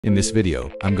In this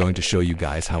video, I'm going to show you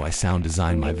guys how I sound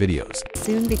design my videos.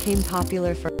 Soon became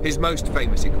popular for his most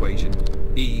famous equation,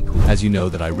 E equals... As you know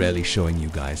that I rarely showing you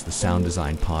guys the sound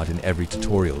design part in every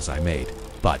tutorials I made,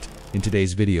 but in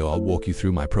today's video I'll walk you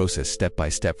through my process step by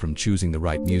step from choosing the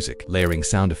right music, layering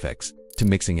sound effects, to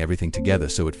mixing everything together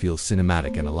so it feels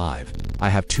cinematic and alive. I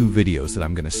have 2 videos that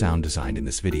I'm gonna sound design in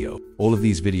this video. All of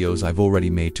these videos I've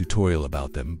already made tutorial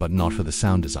about them, but not for the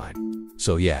sound design.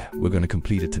 So yeah, we're gonna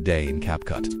complete it today in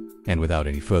Capcut. And without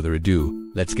any further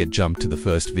ado, let's get jumped to the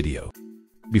first video.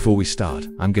 Before we start,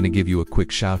 I'm gonna give you a quick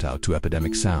shout out to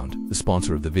Epidemic Sound, the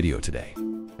sponsor of the video today.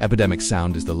 Epidemic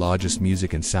Sound is the largest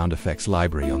music and sound effects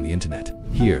library on the internet.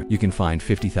 Here, you can find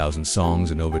 50,000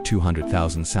 songs and over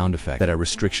 200,000 sound effects that are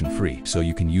restriction-free, so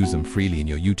you can use them freely in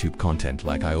your YouTube content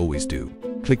like I always do.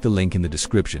 Click the link in the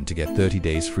description to get 30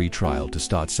 days free trial to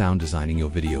start sound designing your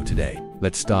video today.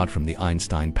 Let's start from the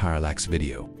Einstein parallax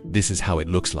video. This is how it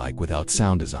looks like without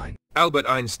sound design. Albert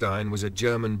Einstein was a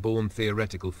German-born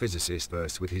theoretical physicist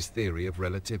first with his theory of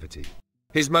relativity.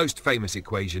 His most famous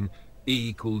equation, E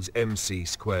equals mc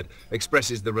squared,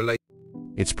 expresses the relation.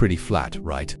 It's pretty flat,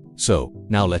 right? So,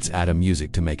 now let's add a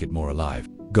music to make it more alive.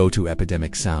 Go to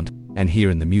Epidemic Sound, and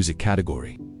here in the music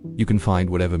category, you can find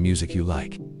whatever music you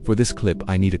like. For this clip,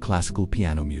 I need a classical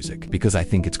piano music because I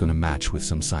think it's gonna match with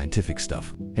some scientific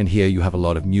stuff. And here you have a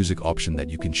lot of music option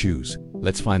that you can choose.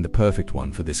 Let's find the perfect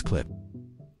one for this clip.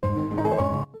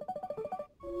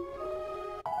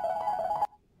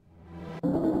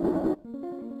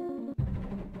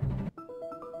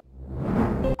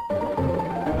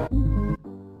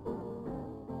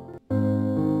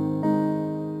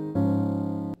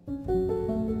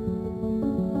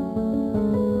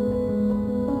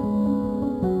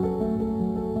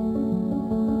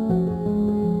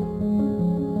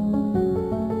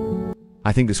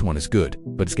 I think this one is good,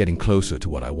 but it's getting closer to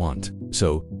what I want.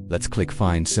 So, let's click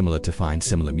Find Similar to find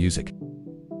similar music.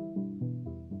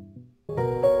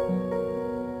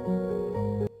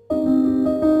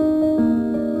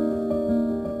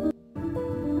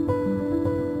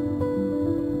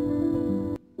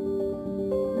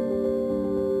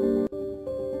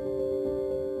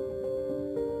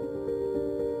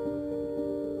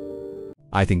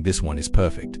 I think this one is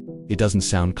perfect. It doesn't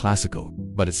sound classical,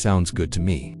 but it sounds good to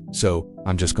me. So,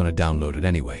 I'm just gonna download it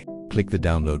anyway. Click the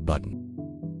download button.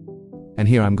 And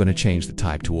here I'm gonna change the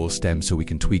type to all stems so we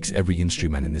can tweak every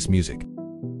instrument in this music.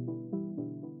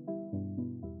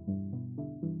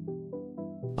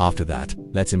 After that,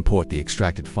 let's import the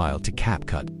extracted file to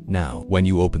Capcut. Now, when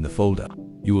you open the folder,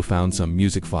 you will find some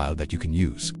music file that you can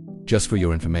use. Just for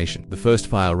your information, the first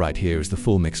file right here is the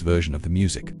full mix version of the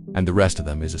music, and the rest of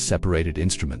them is a separated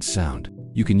instrument sound.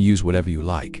 You can use whatever you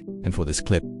like, and for this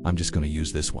clip, I'm just gonna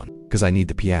use this one, because I need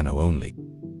the piano only.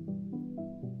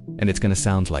 And it's gonna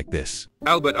sound like this.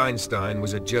 Albert Einstein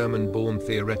was a German-born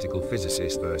theoretical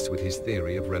physicist first with his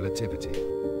theory of relativity.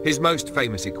 His most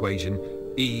famous equation,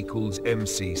 E equals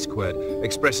mc squared,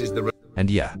 expresses the... And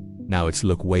yeah, now it's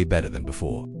look way better than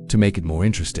before. To make it more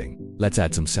interesting, let's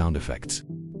add some sound effects.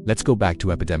 Let's go back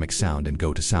to Epidemic Sound and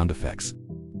go to sound effects.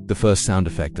 The first sound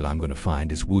effect that I'm going to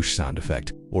find is whoosh sound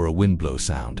effect, or a wind blow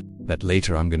sound, that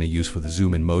later I'm going to use for the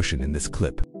zoom in motion in this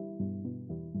clip.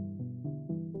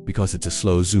 Because it's a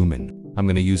slow zoom in, I'm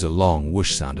going to use a long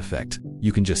whoosh sound effect.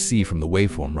 You can just see from the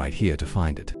waveform right here to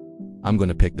find it. I'm going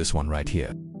to pick this one right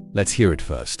here. Let's hear it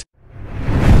first.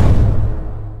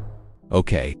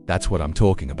 Okay, that's what I'm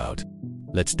talking about.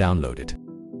 Let's download it.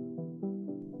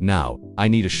 Now, I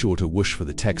need a shorter whoosh for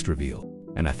the text reveal,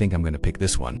 and I think I'm going to pick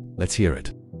this one. Let's hear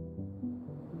it.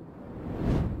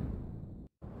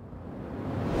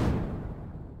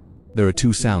 There are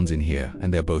 2 sounds in here,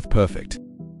 and they're both perfect.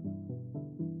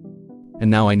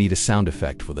 And now I need a sound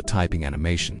effect for the typing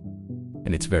animation.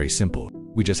 And it's very simple.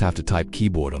 We just have to type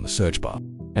keyboard on the search bar.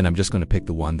 And I'm just going to pick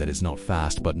the one that is not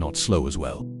fast but not slow as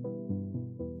well.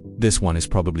 This one is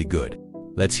probably good.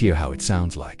 Let's hear how it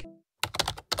sounds like.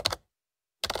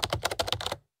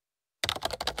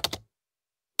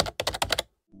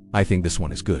 I think this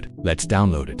one is good. Let's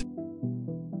download it.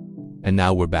 And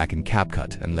now we're back in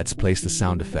Capcut, and let's place the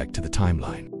sound effect to the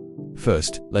timeline.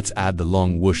 First, let's add the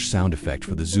long whoosh sound effect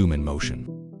for the zoom in motion.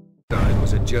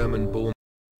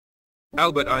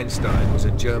 Albert Einstein was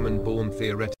a German-born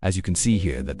theoretical... As you can see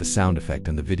here that the sound effect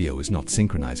and the video is not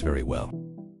synchronized very well.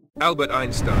 Albert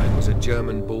Einstein was a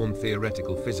German-born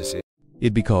theoretical physicist.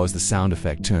 It's because the sound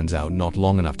effect turns out not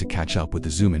long enough to catch up with the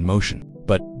zoom in motion.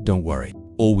 But don't worry,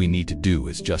 all we need to do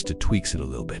is just to tweak it a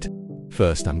little bit.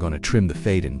 First, I'm gonna trim the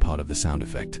fade-in part of the sound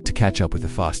effect to catch up with the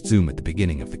fast zoom at the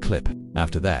beginning of the clip.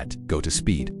 After that, go to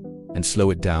speed, and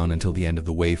slow it down until the end of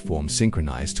the waveform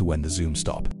synchronized to when the zoom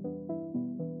stop.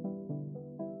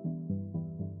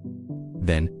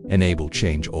 Then, enable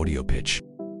change audio pitch.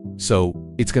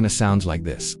 So, it's gonna sound like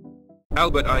this.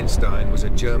 Albert Einstein was a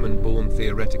German-born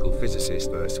theoretical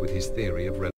physicist first with his theory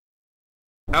of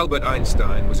Albert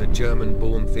Einstein was a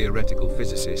German-born theoretical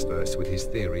physicist first with his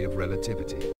theory of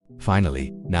relativity.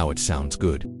 Finally, now it sounds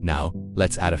good. Now,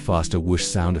 let's add a faster whoosh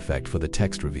sound effect for the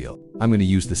text reveal. I'm gonna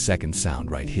use the second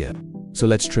sound right here. So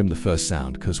let's trim the first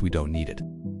sound because we don't need it.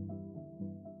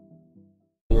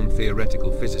 Born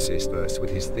theoretical physicist first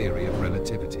with his theory of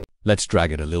relativity. Let's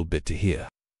drag it a little bit to here.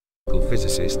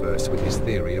 Physicist first with his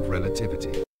theory of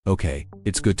relativity. Okay,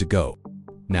 it's good to go.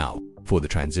 Now, for the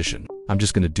transition, I'm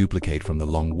just gonna duplicate from the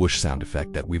long whoosh sound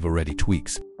effect that we've already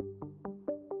tweaks.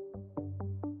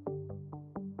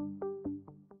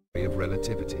 Of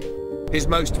relativity. His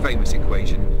most famous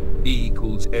equation, E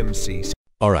equals mc.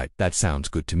 Alright, that sounds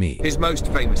good to me. His most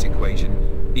famous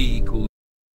equation, E equals.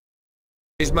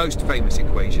 His most famous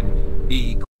equation,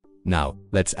 E equals. Now,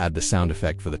 let's add the sound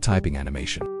effect for the typing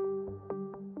animation.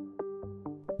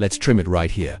 Let's trim it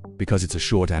right here, because it's a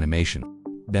short animation.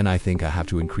 Then I think I have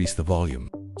to increase the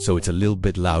volume, so it's a little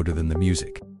bit louder than the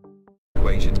music.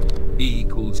 Equation, E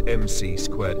equals mc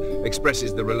squared,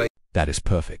 expresses the relation. That is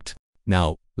perfect.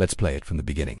 Now, let's play it from the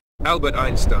beginning. Albert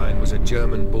Einstein was a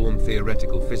German-born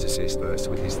theoretical physicist first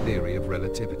with his theory of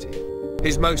relativity.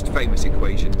 His most famous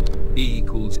equation, E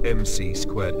equals mc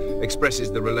squared,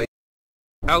 expresses the relation.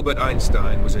 Albert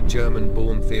Einstein was a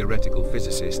German-born theoretical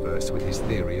physicist first with his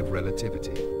theory of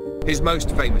relativity. His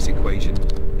most famous equation,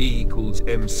 E equals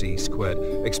mc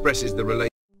squared, expresses the relation.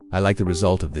 I like the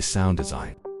result of this sound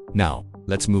design. Now,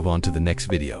 let's move on to the next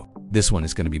video. This one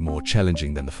is going to be more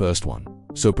challenging than the first one,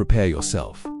 so prepare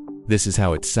yourself. This is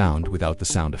how it sounds without the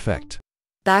sound effect.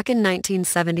 Back in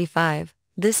 1975,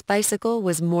 this bicycle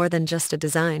was more than just a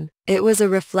design. It was a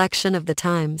reflection of the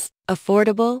times.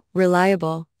 Affordable,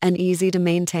 reliable, and easy to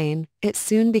maintain, it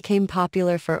soon became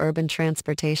popular for urban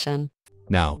transportation.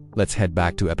 Now, let's head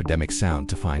back to Epidemic Sound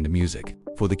to find the music.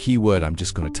 For the keyword, I'm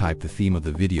just going to type the theme of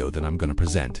the video that I'm going to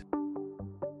present.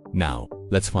 Now,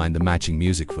 let's find the matching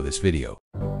music for this video.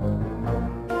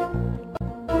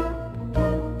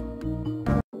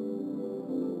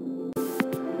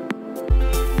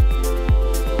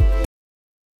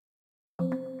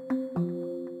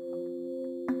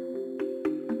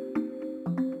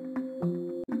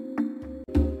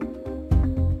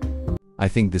 I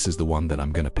think this is the one that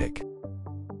I'm gonna pick.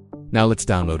 Now let's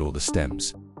download all the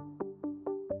stems.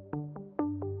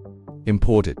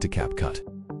 Import it to Capcut.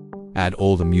 Add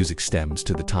all the music stems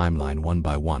to the timeline one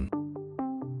by one.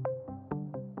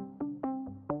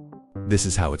 This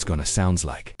is how it's gonna sound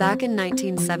like. Back in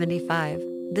 1975,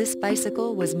 this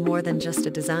bicycle was more than just a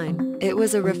design. It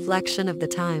was a reflection of the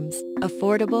times.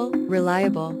 Affordable,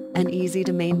 reliable, and easy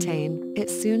to maintain, it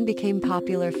soon became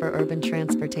popular for urban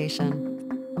transportation.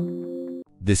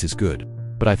 This is good,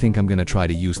 but I think I'm gonna try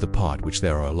to use the part which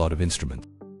there are a lot of instruments.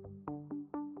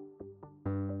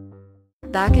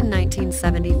 Back in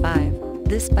 1975,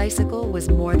 this bicycle was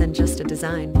more than just a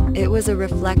design. It was a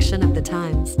reflection of the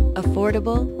times.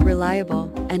 Affordable,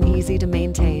 reliable, and easy to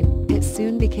maintain, it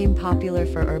soon became popular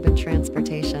for urban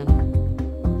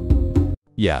transportation.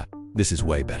 Yeah, this is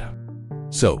way better.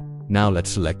 So, now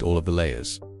let's select all of the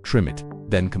layers, trim it,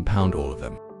 then compound all of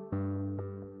them.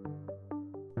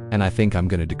 And I think I'm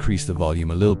gonna decrease the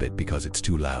volume a little bit because it's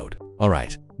too loud.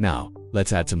 Alright, now,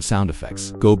 let's add some sound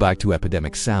effects. Go back to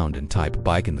Epidemic Sound and type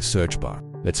bike in the search bar.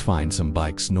 Let's find some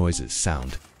bikes noises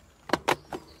sound.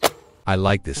 I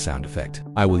like this sound effect.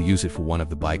 I will use it for one of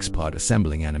the bike's part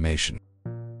assembling animation.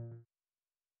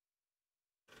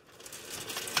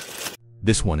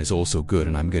 This one is also good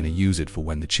and I'm gonna use it for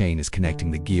when the chain is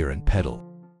connecting the gear and pedal.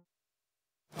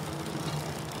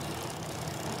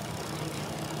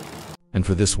 And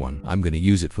for this one, I'm gonna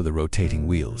use it for the rotating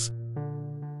wheels.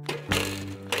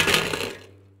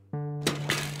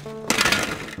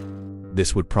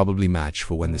 This would probably match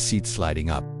for when the seat's sliding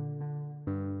up.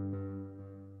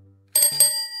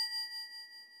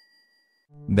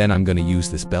 Then I'm gonna use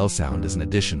this bell sound as an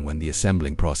addition when the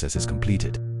assembling process is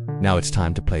completed. Now it's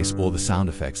time to place all the sound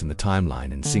effects in the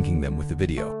timeline and syncing them with the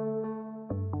video.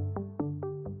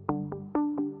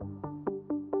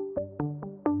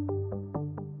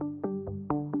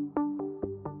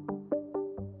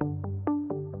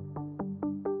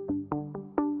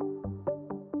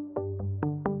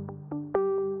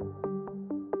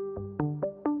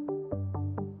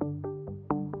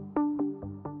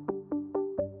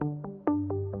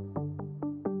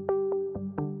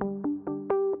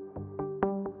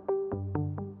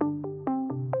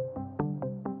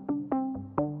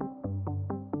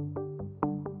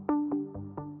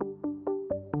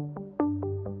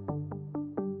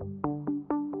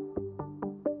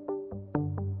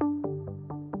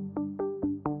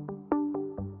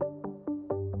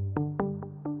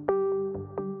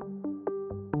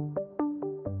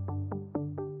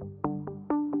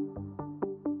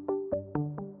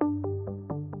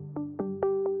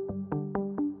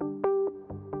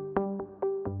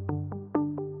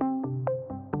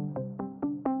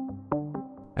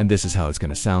 And this is how it's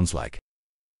gonna sound like.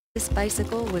 This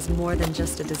bicycle was more than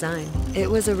just a design. It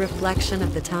was a reflection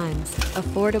of the times.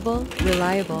 Affordable,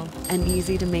 reliable, and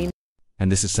easy to maintain.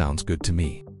 And this sounds good to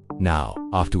me. Now,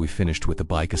 after we finished with the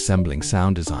bike assembling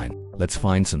sound design, let's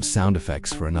find some sound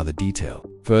effects for another detail.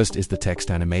 First is the text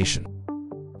animation.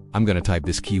 I'm gonna type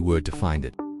this keyword to find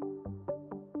it.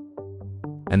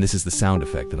 And this is the sound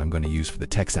effect that I'm gonna use for the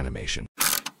text animation.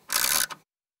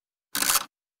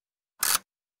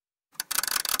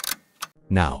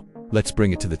 Now, let's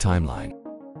bring it to the timeline.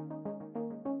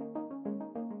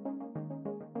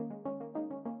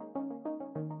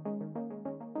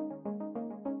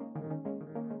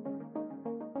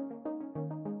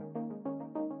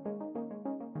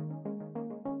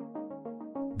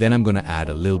 Then I'm gonna add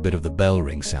a little bit of the bell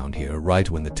ring sound here right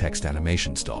when the text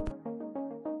animation stop.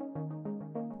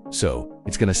 So,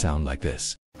 it's gonna sound like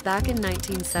this. Back in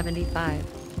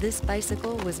 1975, this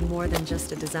bicycle was more than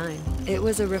just a design. It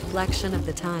was a reflection of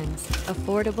the times.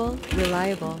 Affordable,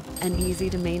 reliable, and easy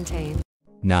to maintain.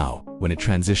 Now, when it's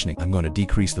transitioning, I'm gonna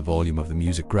decrease the volume of the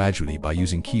music gradually by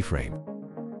using keyframe.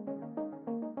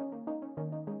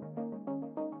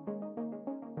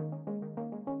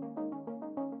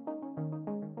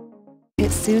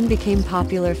 It soon became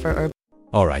popular for urban.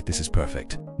 Alright, this is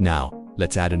perfect. Now,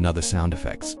 let's add another sound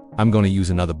effects. I'm gonna use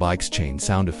another bike's chain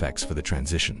sound effects for the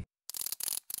transition.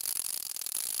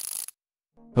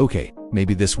 Okay,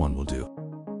 maybe this one will do.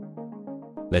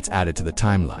 Let's add it to the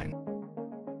timeline.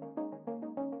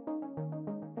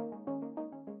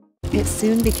 It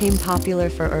soon became popular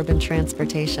for urban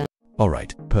transportation.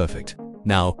 Alright, perfect.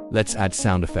 Now, let's add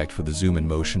sound effect for the zoom in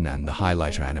motion and the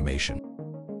highlighter animation.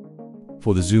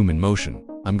 For the zoom in motion,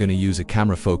 I'm gonna use a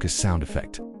camera focus sound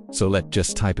effect. So let's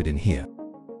just type it in here.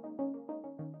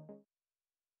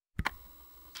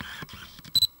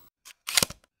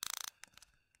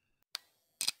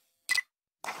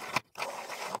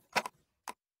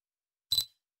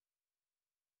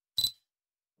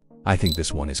 I think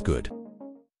this one is good.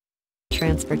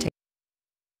 Transportation.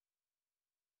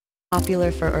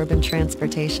 Popular for urban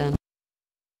transportation.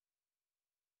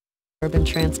 Urban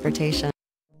transportation.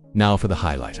 Now for the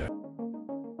highlighter.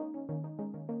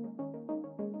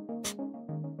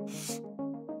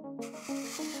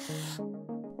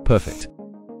 Perfect.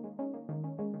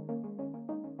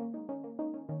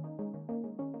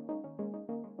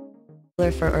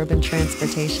 Popular for urban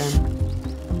transportation.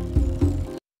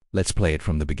 Let's play it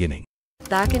from the beginning.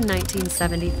 Back in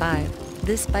 1975,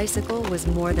 this bicycle was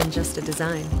more than just a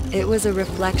design. It was a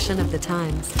reflection of the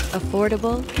times.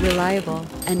 Affordable, reliable,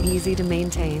 and easy to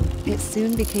maintain. It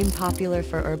soon became popular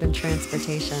for urban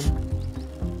transportation.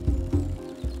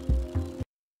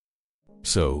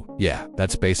 So, yeah,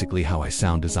 that's basically how I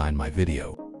sound design my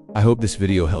video. I hope this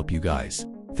video helped you guys.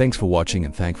 Thanks for watching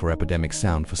and thank for Epidemic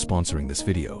Sound for sponsoring this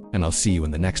video, and I'll see you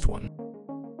in the next one.